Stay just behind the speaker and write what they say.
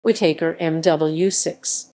Whittaker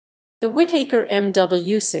MW6. The Whittaker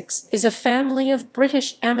MW6 is a family of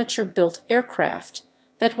British amateur-built aircraft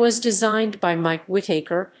that was designed by Mike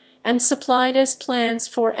Whittaker and supplied as plans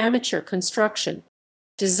for amateur construction,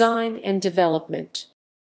 design, and development.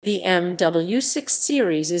 The MW6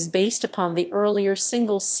 series is based upon the earlier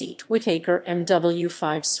single-seat Whittaker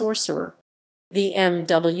MW5 Sorcerer. The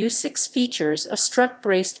MW6 features a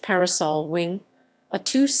strut-braced parasol wing, a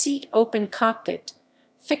two-seat open cockpit,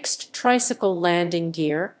 fixed tricycle landing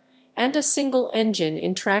gear, and a single engine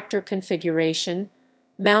in tractor configuration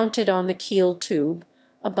mounted on the keel tube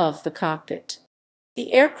above the cockpit.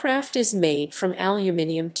 The aircraft is made from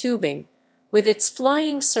aluminum tubing, with its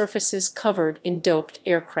flying surfaces covered in doped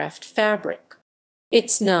aircraft fabric.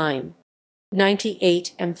 Its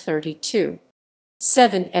 9.98 m32,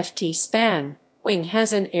 7 ft span wing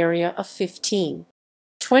has an area of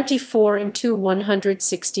 15.24 into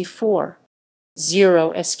 164.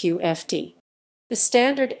 0 sqft. The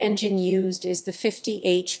standard engine used is the 50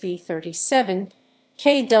 HV37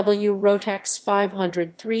 kW Rotax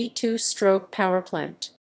 503 two-stroke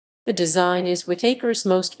powerplant. The design is Whittaker's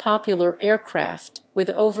most popular aircraft, with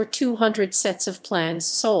over 200 sets of plans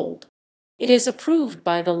sold. It is approved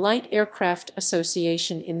by the Light Aircraft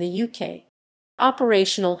Association in the UK.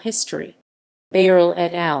 Operational history. Beryl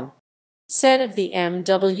et al. Said of the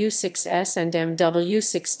MW6S and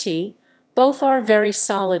MW6T, both are very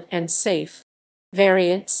solid and safe.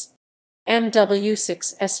 Variants: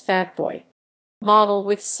 MW6S Fatboy, model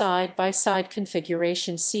with side-by-side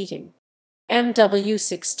configuration seating.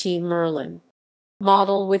 MW6T Merlin,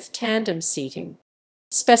 model with tandem seating.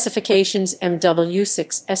 Specifications: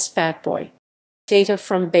 MW6S Fatboy. Data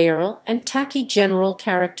from Beryl and Tacky. General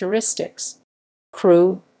characteristics.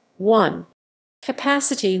 Crew 1.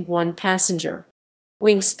 Capacity 1 passenger.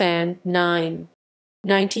 Wingspan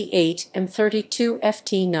 9.98 m32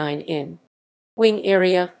 ft 9 in. Wing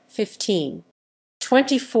area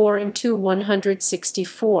 15.24 into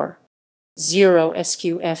 164. 0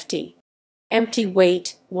 sqft. Empty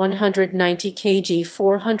weight 190 kg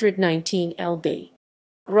 419 lb.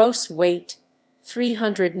 Gross weight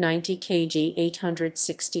 390 kg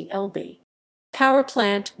 860 lb. Power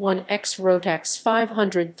plant 1X Rotax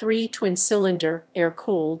 503 twin-cylinder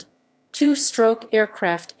air-cooled, two-stroke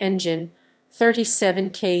aircraft engine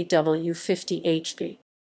 37 kW 50 HP.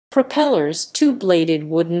 Propellers two-bladed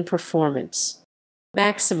wooden performance.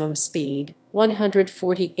 Maximum speed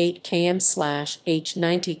 148 km/h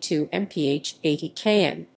 92 mph 80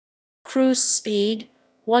 kn. Cruise speed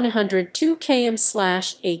 102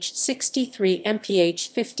 km/h 63 mph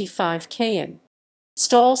 55 kn.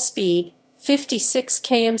 Stall speed 56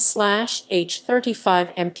 km/h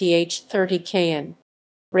 35 mph 30 kn.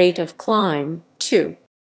 Rate of climb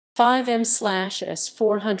 2.5 m/s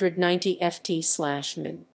 490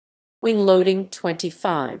 ft/min. Wing loading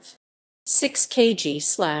 25. 6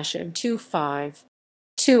 kg/m25.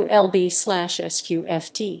 2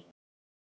 lb/sqft.